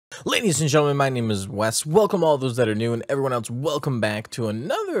Ladies and gentlemen, my name is Wes. Welcome all those that are new, and everyone else, welcome back to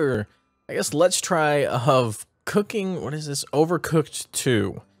another, let's try of cooking, what is this? Overcooked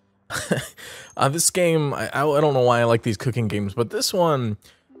 2. This game, I don't know why I like these cooking games, but this one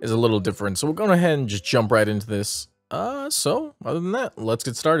is a little different. So we're going to go ahead and just jump right into this. So, other than that, let's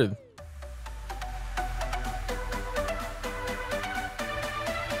get started.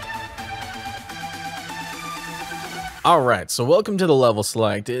 Alright, so welcome to the level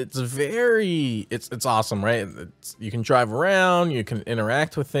select. It's awesome, right? You can drive around, you can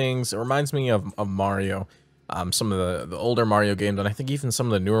interact with things. It reminds me of Mario. Some of the older Mario games, and I think even some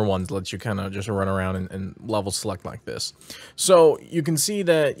of the newer ones let you kind of just run around and level select like this. So you can see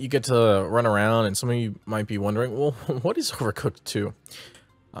that you get to run around, and some of you might be wondering, well, what is Overcooked 2?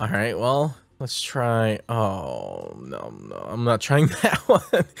 Alright, well, let's try, oh, no, I'm not trying that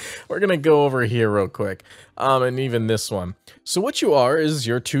one. We're gonna go over here real quick, and even this one. So what you are is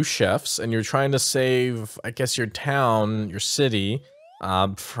you're two chefs, and you're trying to save, I guess, your town, your city,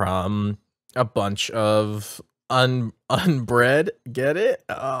 from a bunch of unbread. Get it?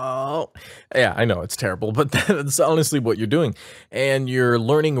 Oh, yeah, I know, it's terrible, but that's honestly what you're doing. And you're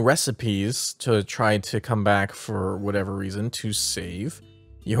learning recipes to try to come back for whatever reason to save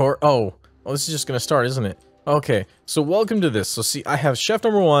your, oh, this is just gonna start, isn't it? Okay, so welcome to this. So see, I have chef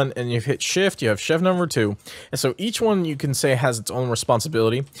number 1, and you've hit shift, you have chef number 2. And so each one you can say has its own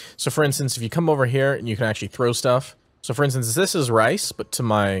responsibility. So for instance, if you come over here and you can actually throw stuff. So for instance, this is rice, but to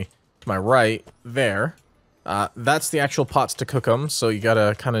my right there, that's the actual pots to cook them. So you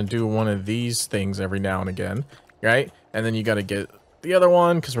gotta kind of do one of these things every now and again, right? And then you gotta get the other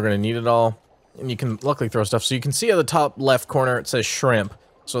one, because we're gonna need it all. And you can luckily throw stuff. So you can see at the top left corner, it says shrimp.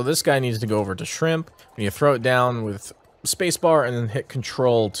 So this guy needs to go over to shrimp. And you throw it down with spacebar and then hit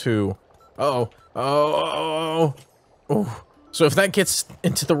control to, oh. So if that gets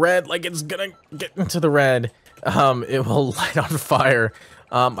into the red, like it's gonna get into the red, it will light on fire.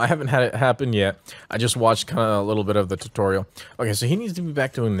 I haven't had it happen yet. I just watched kind of a little bit of the tutorial. Okay, so he needs to be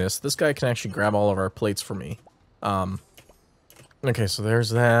back doing this. This guy can actually grab all of our plates for me. Okay, so there's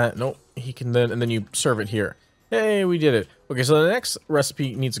that. Nope, he can then, and then you serve it here. Hey, we did it. Okay, so the next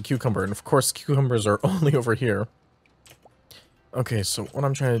recipe needs a cucumber, and of course cucumbers are only over here. Okay, so what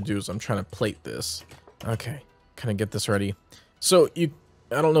I'm trying to do is I'm trying to plate this. Okay, kind of get this ready. So I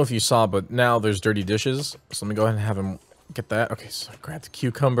don't know if you saw, but now there's dirty dishes. So let me go ahead and have him get that. Okay, so grab the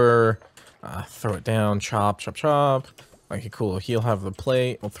cucumber, throw it down, chop. Okay, cool. He'll have the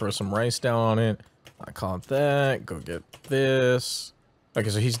plate. We'll throw some rice down on it. I call it that. Go get this. Okay,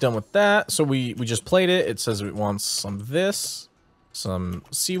 so he's done with that. So we just played it. It says it wants some of this, some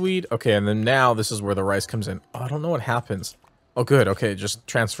seaweed. Okay, and then now this is where the rice comes in. Oh, I don't know what happens. Oh, good. Okay, it just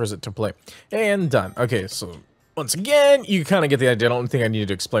transfers it to plate. And done. Okay, so once again, you kind of get the idea. I don't think I needed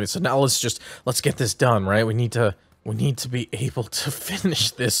to explain it. So now let's get this done, right? We need to be able to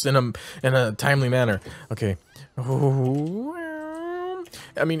finish this in a timely manner. Okay.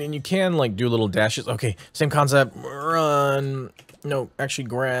 I mean, and you can like do little dashes. Okay, same concept. Run. No, actually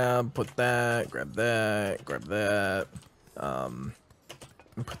put that, grab that.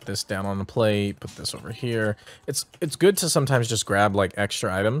 Put this down on the plate, put this over here. It's good to sometimes just grab like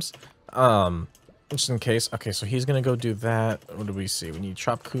extra items. Just in case. Okay, so he's gonna go do that. What do we see? We need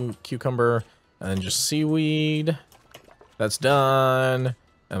chopped cucumber and then just seaweed. That's done.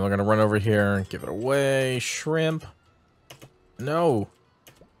 And we're gonna run over here and give it away. Shrimp. No.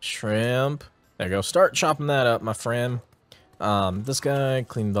 Shrimp. There you go. Start chopping that up, my friend. This guy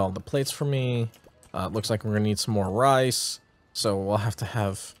cleaned all the plates for me. Looks like we're gonna need some more rice. So we'll have to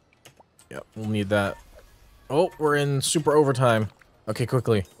have... Yep, we'll need that. Oh, we're in super overtime. Okay,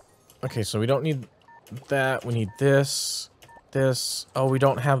 quickly. Okay, so we don't need that. We need this. This. Oh, we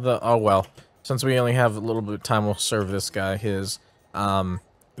don't have the... Oh, well. Since we only have a little bit of time, we'll serve this guy his.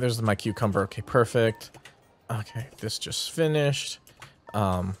 There's my cucumber. Okay, perfect. Okay, this just finished.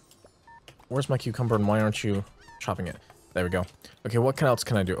 Where's my cucumber and why aren't you chopping it? There we go. Okay, what else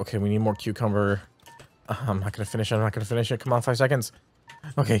can I do? Okay, we need more cucumber. I'm not gonna finish it. Come on, 5 seconds.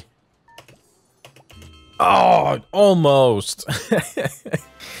 Okay. Oh, almost.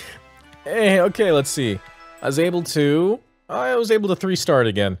 Hey, okay, let's see. I was able to 3-star it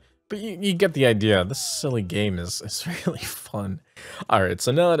again. But you get the idea. This silly game is really fun. All right,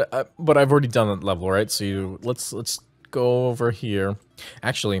 so now that but I've already done that level, right? So let's go over here.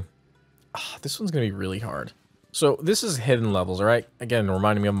 Actually, this one's gonna be really hard. So this is hidden levels, all right? Again,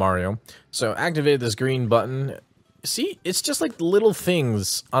 reminding me of Mario. So activate this green button. See, it's just like little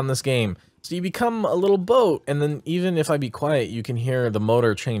things on this game. So you become a little boat, and then even if I be quiet, you can hear the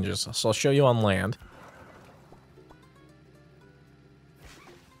motor changes. So I'll show you on land.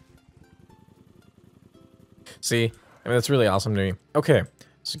 See? I mean, that's really awesome to me. Okay,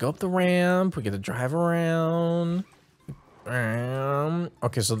 so go up the ramp. We get to drive around.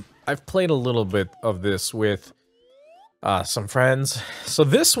 Okay, so I've played a little bit of this with some friends. So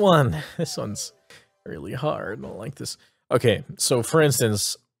this one's really hard. I don't like this. Okay, so for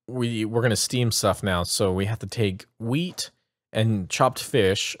instance, we're gonna steam stuff now. So we have to take wheat and chopped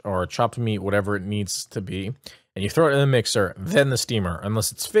fish or chopped meat, whatever it needs to be, and you throw it in the mixer, then the steamer.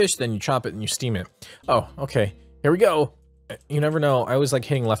 Unless it's fish, then you chop it and you steam it. Oh, okay. Here we go. You never know. I always like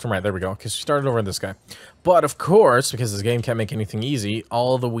hitting left and right. There we go. Because we started over this guy. But of course, because this game can't make anything easy,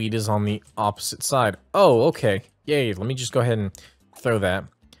 all the wheat is on the opposite side. Oh, okay. Yay. Let me just go ahead and throw that.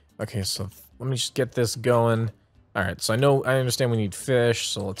 Okay, so let me just get this going. Alright, so I understand we need fish,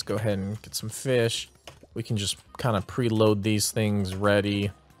 so let's go ahead and get some fish. We can just kind of preload these things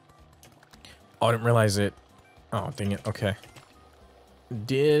ready. Oh, I didn't realize it. Oh, dang it. Okay.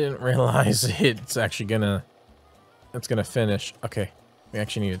 Didn't realize it's actually gonna... It's gonna finish. Okay. We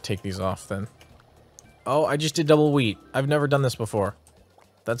actually need to take these off then. Oh, I just did double wheat. I've never done this before.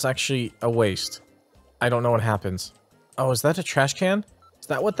 That's actually a waste. I don't know what happens. Oh, is that a trash can? Is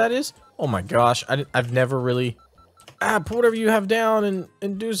that what that is? Oh my gosh. I've never really... Ah, put whatever you have down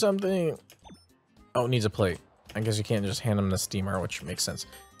and do something. Oh, it needs a plate. I guess you can't just hand them the steamer, which makes sense.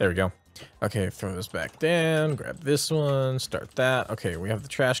 There we go. Okay, throw this back down. Grab this one. Start that. Okay, we have the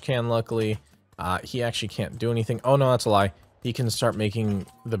trash can, luckily. He actually can't do anything. Oh, no, that's a lie. He can start making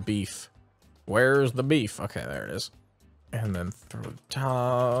the beef. Where's the beef? Okay, there it is. And then throw the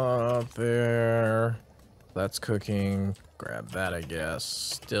top there. That's cooking. Grab that, I guess.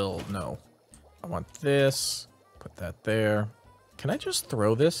 Still, no. I want this. Put that there. Can I just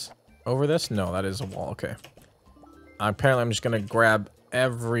throw this over this? No, that is a wall. Okay. Apparently, I'm just going to grab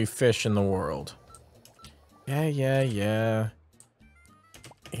every fish in the world. Yeah.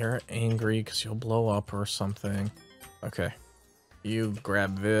 You're angry because you'll blow up or something. Okay. You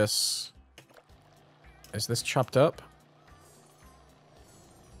grab this. Is this chopped up?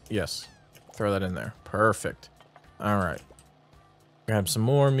 Yes. Throw that in there. Perfect. Alright. Grab some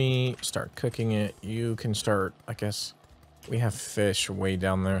more meat. Start cooking it. You can start, I guess... We have fish way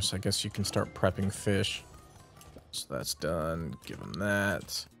down there, so I guess you can start prepping fish. So that's done. Give them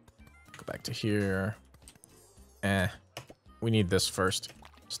that. Go back to here. We need this first.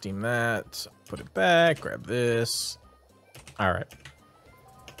 Steam that, put it back, grab this. Alright.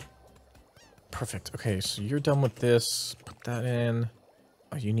 Perfect. Okay, so you're done with this. Put that in.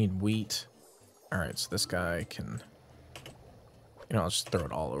 Oh, you need wheat. Alright, so this guy can... You know, I'll just throw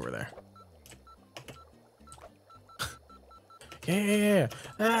it all over there. Yeah!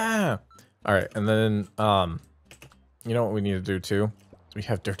 Ah! Alright, and then, you know what we need to do, too? We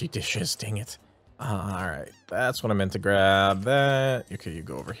have dirty dishes, dang it. Alright, that's what I meant to grab. That. Okay, you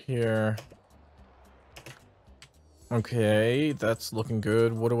go over here. Okay, that's looking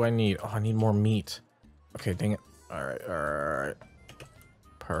good. What do I need? Oh, I need more meat. Okay, dang it. Alright.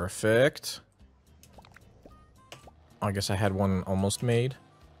 Perfect. I guess I had one almost made.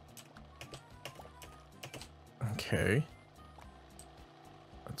 Okay.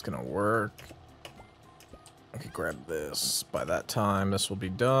 That's gonna work. Okay, grab this. By that time, this will be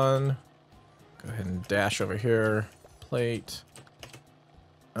done. Go ahead and dash over here. Plate.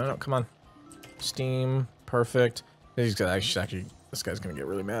 Oh, no, come on. Steam. Perfect. These guys actually, this guy's gonna get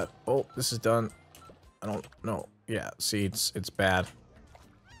really mad. Oh, this is done. I don't know. Yeah, see, it's bad.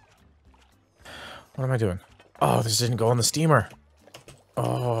 What am I doing? Oh, this didn't go on the steamer.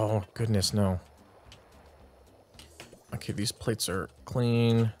 Oh, goodness, no. Okay, these plates are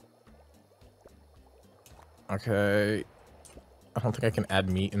clean. Okay. I don't think I can add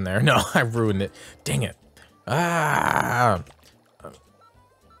meat in there. No, I ruined it. Dang it. Ah!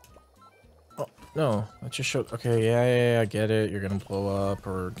 Oh, no. That just showed... Okay, yeah, I get it. You're gonna blow up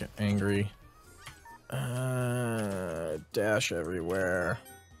or get angry. Dash everywhere.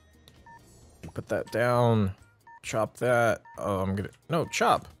 Put that down. Chop that. Oh, I'm gonna... No,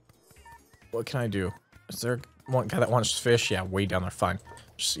 chop! What can I do? Is there one guy that wants fish? Yeah, way down there. Fine.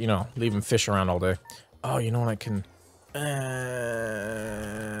 Just, you know, leaving fish around all day. Oh, you know what I can... am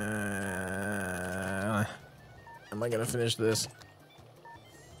I gonna finish this?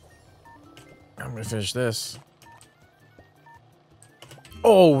 I'm gonna finish this.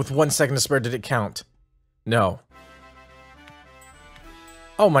 Oh, with 1 second to spare, did it count? No.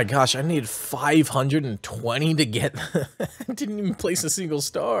 Oh my gosh, I needed 520 to get... I didn't even place a single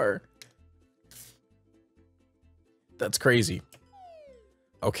star. That's crazy.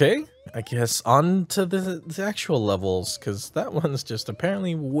 Okay, I guess on to the actual levels, because that one's just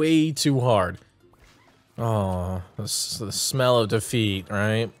apparently way too hard. Oh, the smell of defeat,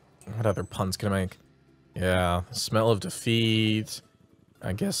 right? What other puns can I make? Yeah, smell of defeat.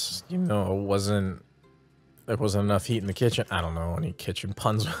 I guess, you know, there wasn't enough heat in the kitchen. I don't know any kitchen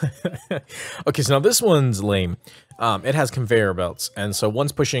puns. Okay, so now this one's lame. It has conveyor belts, and so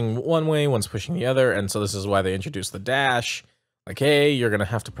one's pushing one way, one's pushing the other, and so this is why they introduced the dash. Like, hey, you're gonna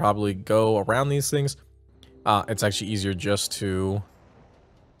have to probably go around these things. It's actually easier just to...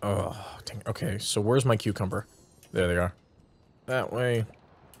 Oh, dang. Okay, so where's my cucumber? There they are. That way.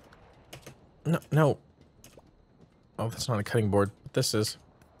 No, no. Oh, that's not a cutting board. This is.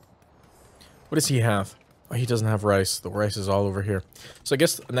 What does he have? Oh, he doesn't have rice. The rice is all over here. So I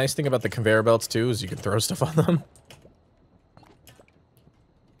guess the nice thing about the conveyor belts, too, is you can throw stuff on them.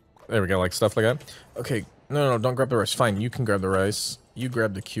 There we go, like stuff like that. Okay, no, don't grab the rice. Fine, you can grab the rice. You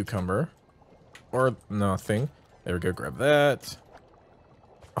grab the cucumber. Or nothing. There we go, grab that.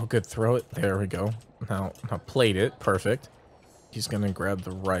 Oh, good, throw it. There we go. Now plate it. Perfect. He's gonna grab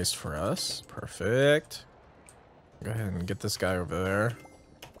the rice for us. Perfect. Go ahead and get this guy over there.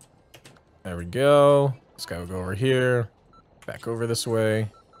 There we go. This guy will go over here. Back over this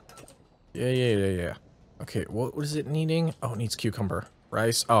way. Yeah. Okay, what is it needing? Oh, it needs cucumber.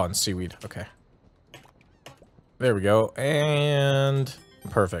 Rice. Oh, and seaweed. Okay. There we go. And...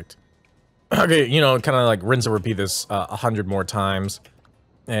 perfect. Okay, you know, kind of like rinse and repeat this 100 more times.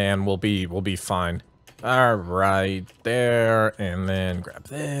 And we'll be fine. Alright, there. And then grab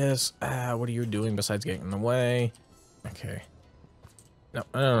this. What are you doing besides getting in the way? Okay.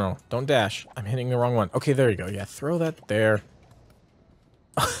 No. Don't dash. I'm hitting the wrong one. Okay, there you go. Yeah, throw that there.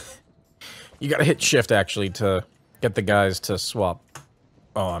 You gotta hit shift, actually, to get the guys to swap.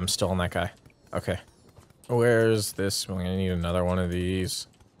 Oh, I'm still on that guy. Okay. Where's this? We're gonna need another one of these.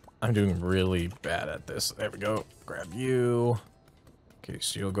 I'm doing really bad at this. There we go. Grab you. Okay,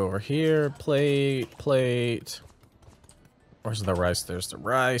 so you'll go over here. Plate. Where's the rice? There's the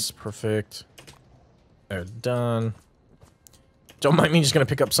rice. Perfect. They're done. Don't mind me just gonna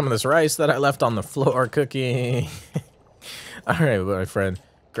pick up some of this rice that I left on the floor cooking. Alright, my friend.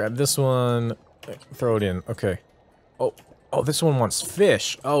 Grab this one. Throw it in. Okay. Oh, this one wants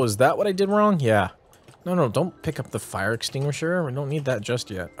fish. Oh, is that what I did wrong? Yeah. No, don't pick up the fire extinguisher. We don't need that just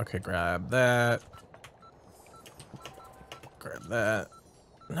yet. Okay, grab that. Grab that.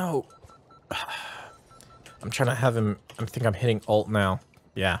 No. I'm trying to have him... I think I'm hitting Alt now.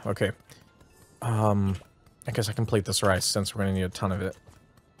 Yeah, okay. I guess I can plate this rice since we're going to need a ton of it.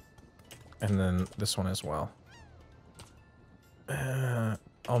 And then this one as well.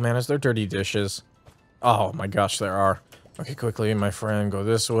 Oh man, is there dirty dishes? Oh my gosh, there are. Okay, quickly, my friend, go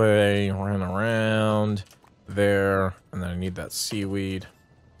this way, run around, there, and then I need that seaweed.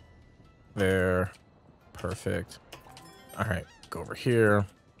 There. Perfect. Alright, go over here.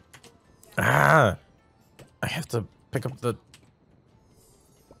 I have to pick up the...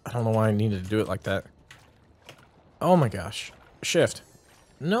 I don't know why I needed to do it like that. Oh my gosh. Shift.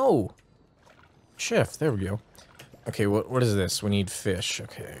 No! Shift, there we go. Okay, what is this? We need fish.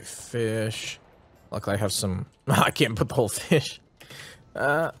 Okay, fish. Luckily I have some... I can't put the whole fish.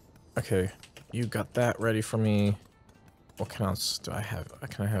 Okay. You got that ready for me. What else do I have?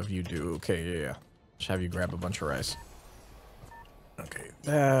 Can I have you do? Okay, yeah. Just have you grab a bunch of rice. Okay,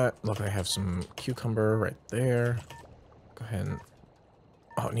 that. Look, I have some cucumber right there. Go ahead and...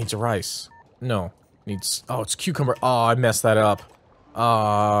 Oh, it needs a rice. No. Needs... Oh, it's cucumber. Oh, I messed that up.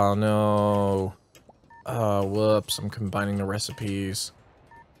 Oh, no. Whoops. I'm combining the recipes.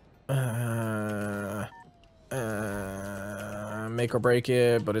 Make or break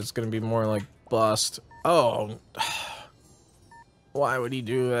it, but it's gonna be more like bust. Oh. Why would he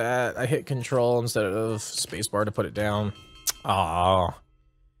do that? I hit control instead of spacebar to put it down. Aw.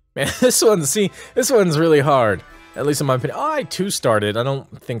 Man, this one's really hard. At least in my opinion. Oh, I 2-started. I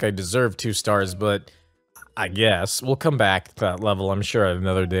don't think I deserve 2 stars, but I guess. We'll come back to that level, I'm sure,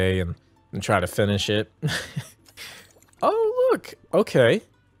 another day and try to finish it. Oh, look. Okay.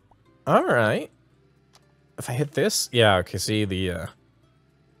 Alright. If I hit this? Yeah, okay, see the,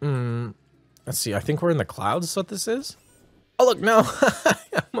 let's see, I think we're in the clouds, is what this is? Oh, look, no!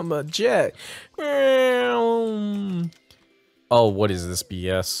 I'm a jet! Oh, what is this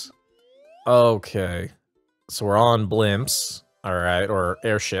BS? Okay. So we're on blimps, alright, or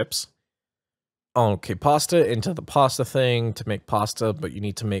airships. Okay, pasta into the pasta thing to make pasta, but you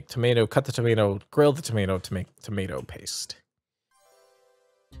need to make tomato, cut the tomato, grill the tomato to make tomato paste.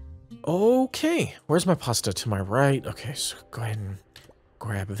 Okay, where's my pasta? To my right. Okay, so go ahead and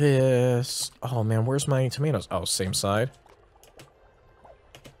grab this. Oh man, where's my tomatoes? Oh, same side.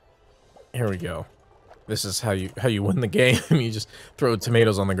 Here we go. This is how you win the game. You just throw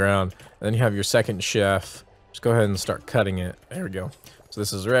tomatoes on the ground, and then you have your second chef. Just go ahead and start cutting it. There we go. So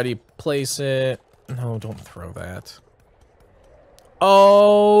this is ready. Place it. No, don't throw that.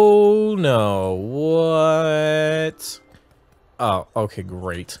 Oh, no. What? Oh, okay,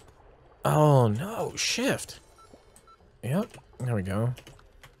 great. Oh, no. Shift. Yep. There we go.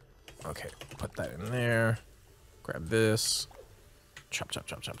 Okay, put that in there. Grab this. Chop, chop,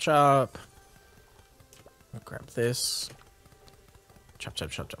 chop, chop, chop. Grab this. Chop, chop,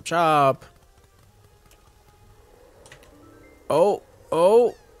 chop, chop, chop. Oh,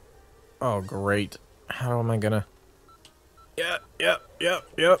 oh. Oh, great. How am I gonna... Yep.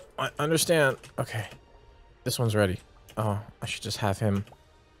 I understand. Okay. This one's ready. Oh, I should just have him...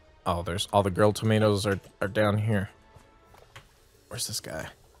 Oh, there's... All the grilled tomatoes are down here. Where's this guy?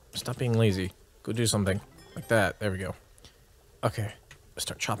 Stop being lazy. Go do something. Like that. There we go. Okay.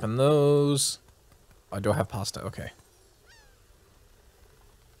 Start chopping those. Oh, do I have pasta? Okay.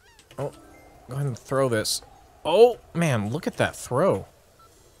 Oh, go ahead and throw this. Oh, man, look at that throw.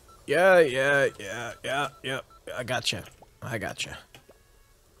 Yeah. I gotcha.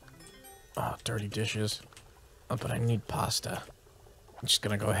 Oh, dirty dishes. Oh, but I need pasta. I'm just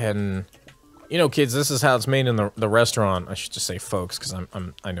gonna go ahead and... You know, kids, this is how it's made in the restaurant. I should just say folks, because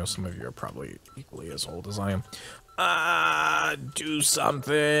I know some of you are probably equally as old as I am. Do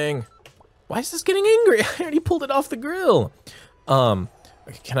something. Why is this getting angry? I already pulled it off the grill.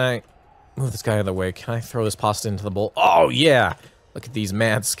 Okay, can I move this guy out of the way? Can I throw this pasta into the bowl? Oh, yeah. Look at these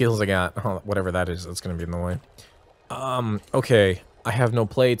mad skills I got. Oh, whatever that is, that's gonna be in the way. Okay. I have no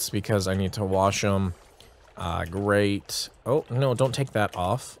plates because I need to wash them. Great. Oh, no, don't take that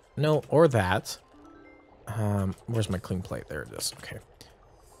off. No, or that. Where's my clean plate? There it is. Okay.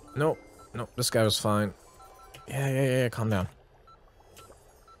 Nope, this guy was fine. Yeah, calm down.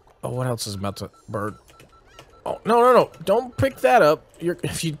 Oh, what else is about to burn? Oh, no, don't pick that up.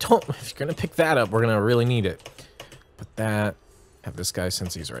 If you're gonna pick that up, we're gonna really need it. Put that, have this guy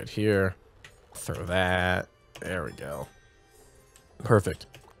since he's right here. Throw that, there we go. Perfect.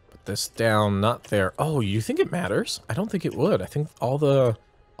 Put this down, not there. Oh, you think it matters? I don't think it would. I think all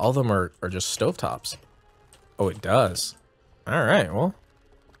of them are just stovetops. Oh, it does. All right, well,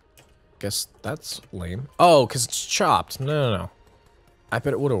 guess that's lame. Oh, because it's chopped. No. I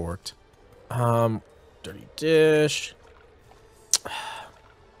bet it would have worked. Dirty dish.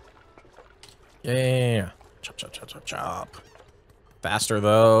 Yeah. Chop. Faster,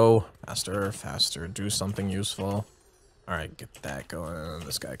 though. Faster. Do something useful. All right, get that going.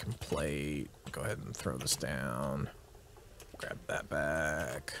 This guy can plate. Go ahead and throw this down. Grab that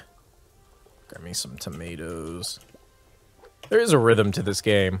back. Grab me some tomatoes. There is a rhythm to this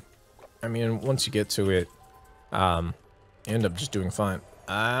game. I mean, once you get to it, you end up just doing fine.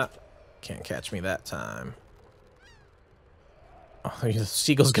 Can't catch me that time. Oh, the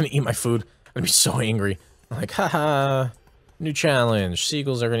seagull's gonna eat my food. I'm gonna be so angry. I'm like, haha, new challenge.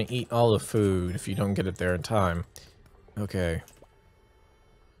 Seagulls are gonna eat all the food if you don't get it there in time. Okay.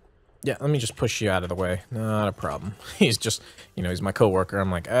 Yeah, let me just push you out of the way. Not a problem. He's just, you know, he's my coworker.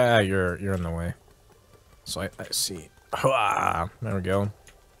 I'm like, you're in the way. So I see. There we go.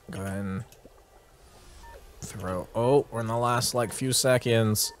 Go ahead and throw. Oh, we're in the last, like, few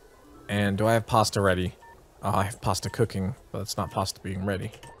seconds. And do I have pasta ready? Oh, I have pasta cooking, but it's not pasta being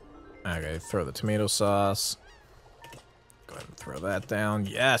ready. Okay, throw the tomato sauce. Go ahead and throw that down.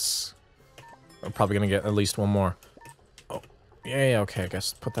 Yes! We're probably gonna get at least one more. Oh, yeah, okay, I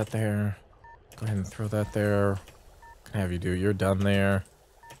guess put that there. Go ahead and throw that there. Can I have you do? You're done there.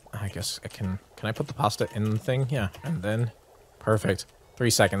 I guess I can I put the pasta in the thing? Yeah, and then... Perfect. 3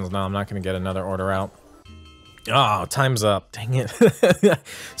 seconds now, I'm not gonna get another order out. Oh, time's up. Dang it.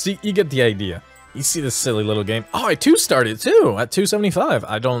 See, you get the idea. You see this silly little game. Oh, I 2-started too at 275.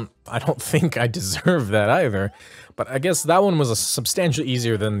 I don't think I deserve that either. But I guess that one was substantially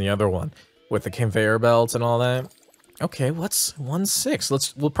easier than the other one with the conveyor belts and all that. Okay, what's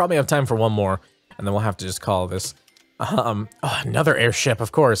 1-6? We'll probably have time for one more, and then we'll have to just call this. Oh, another airship,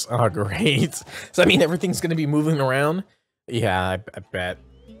 of course. Oh, great. So I mean everything's gonna be moving around? Yeah, I bet.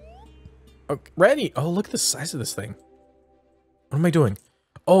 Okay, ready. Oh, look at the size of this thing. What am I doing?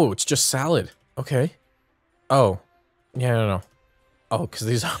 Oh, it's just salad. Okay. Oh. Yeah, no. Oh, because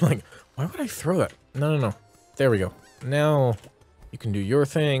these are like... Why would I throw that? No. There we go. Now, you can do your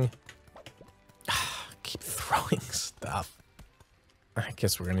thing. Keep throwing stuff. I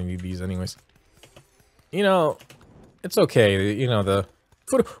guess we're gonna need these anyways. You know, it's okay. You know, the...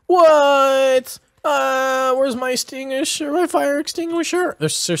 food. What? Where's my extinguisher? My fire extinguisher?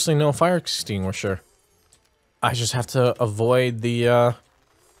 There's seriously no fire extinguisher. I just have to avoid the,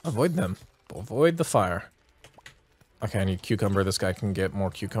 avoid them. Avoid the fire. Okay, I need cucumber. This guy can get more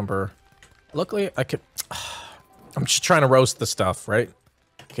cucumber. Luckily, I could... I'm just trying to roast the stuff, right?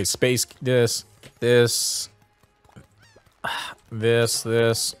 Okay, space this. This. This.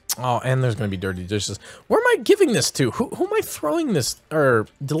 Oh, and there's gonna be dirty dishes. Where am I giving this to? Who am I throwing this, or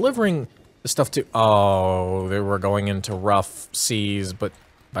delivering the stuff to? Oh, they were going into rough seas, but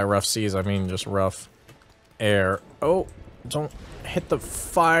by rough seas, I mean just rough air. Oh, don't hit the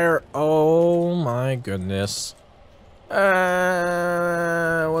fire. Oh my goodness. What's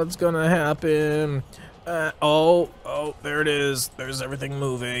gonna happen? Oh, there it is. There's everything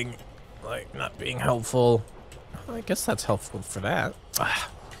moving. Like, not being helpful. Well, I guess that's helpful for that.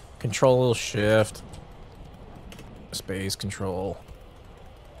 Control, shift. Space, control.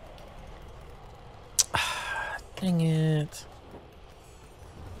 Dang it.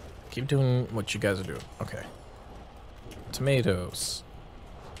 Keep doing what you guys are doing. Okay. Tomatoes.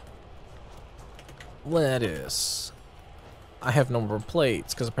 Lettuce. I have no more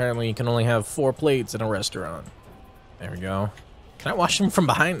plates, because apparently you can only have 4 plates in a restaurant. There we go. Can I wash them from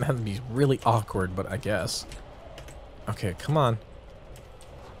behind? That'd be really awkward, but I guess. Okay, come on.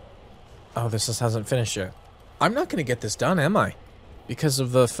 Oh, this just hasn't finished yet. I'm not gonna get this done, am I? Because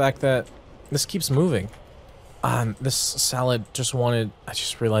of the fact that this keeps moving. This salad just wanted... I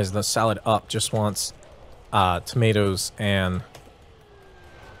just realized the salad up just wants tomatoes and...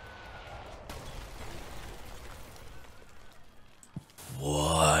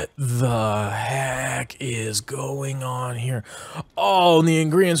 What the heck is going on here? Oh, and the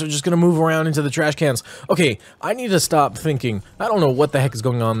ingredients are just gonna move around into the trash cans. Okay, I need to stop thinking. I don't know what the heck is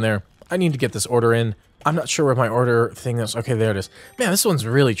going on there. I need to get this order in. I'm not sure where my order thing is. Okay, there it is. Man, this one's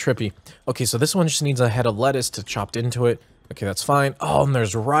really trippy. Okay, so this one just needs a head of lettuce to chopped into it. Okay, that's fine. Oh, and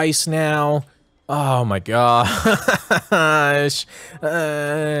there's rice now. Oh my gosh.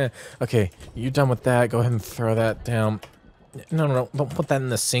 Okay, you done with that? Go ahead and throw that down. No, don't put that in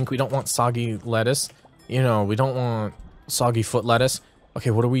the sink. We don't want soggy lettuce. You know, we don't want soggy foot lettuce.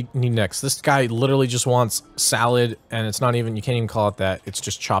 Okay, what do we need next? This guy literally just wants salad, and it's not even, you can't even call it that. It's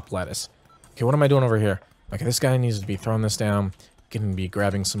just chopped lettuce. Okay, what am I doing over here? Okay, this guy needs to be throwing this down. Gonna be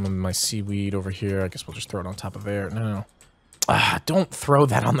grabbing some of my seaweed over here. I guess we'll just throw it on top of there. No. Don't throw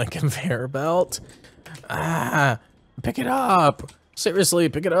that on the conveyor belt. Pick it up. Seriously,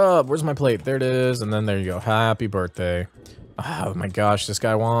 pick it up. Where's my plate? There it is. And then there you go. Happy birthday. Oh my gosh, this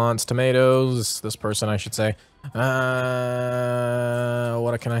guy wants tomatoes. This person, I should say. What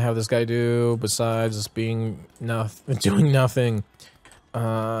can I have this guy do besides just being doing nothing?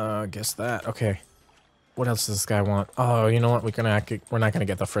 Guess that. Okay. What else does this guy want? Oh, you know what? We're not gonna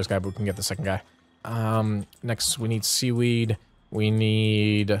get the first guy, but we can get the second guy. Next we need seaweed. We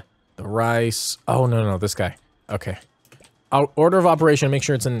need the rice. Oh no, this guy. Okay. Order of operation. Make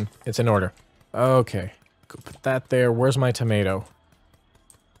sure it's in order. Okay. Go put that there. Where's my tomato?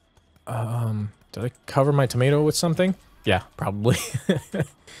 Did I cover my tomato with something? Yeah, probably.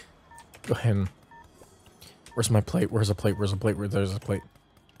 Go ahead and... Where's my plate? Where's a plate? Where's a plate? There's a plate.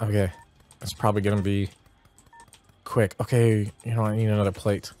 Okay. That's probably gonna be quick. Okay, you know, I need another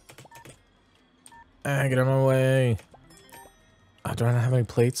plate. Get out of my way. Do I not have any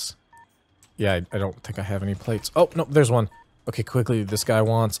plates? Yeah, I don't think I have any plates. Oh, no, there's one. Okay, quickly, this guy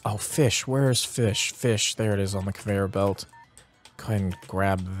wants... Oh, fish. Where's fish? Fish. There it is on the conveyor belt. Go ahead and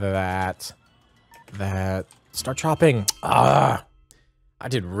grab that. Start chopping. I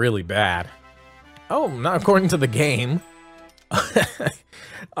did really bad. Oh, not according to the game.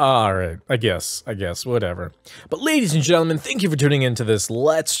 Alright, I guess, whatever. But ladies and gentlemen, thank you for tuning into this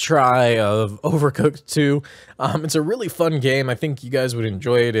Let's Try of Overcooked 2. It's a really fun game. I think you guys would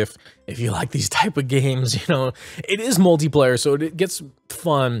enjoy it if you like these type of games, you know. It is multiplayer, so it gets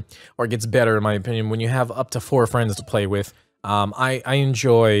fun, or it gets better in my opinion, when you have up to 4 friends to play with.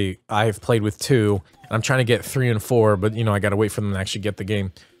 I've played with 2, and I'm trying to get 3 and 4, but you know, I gotta wait for them to actually get the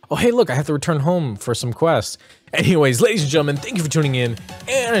game. Oh, hey, look, I have to return home for some quests. Anyways, ladies and gentlemen, thank you for tuning in,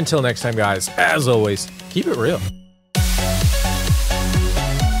 and until next time, guys, as always, keep it real.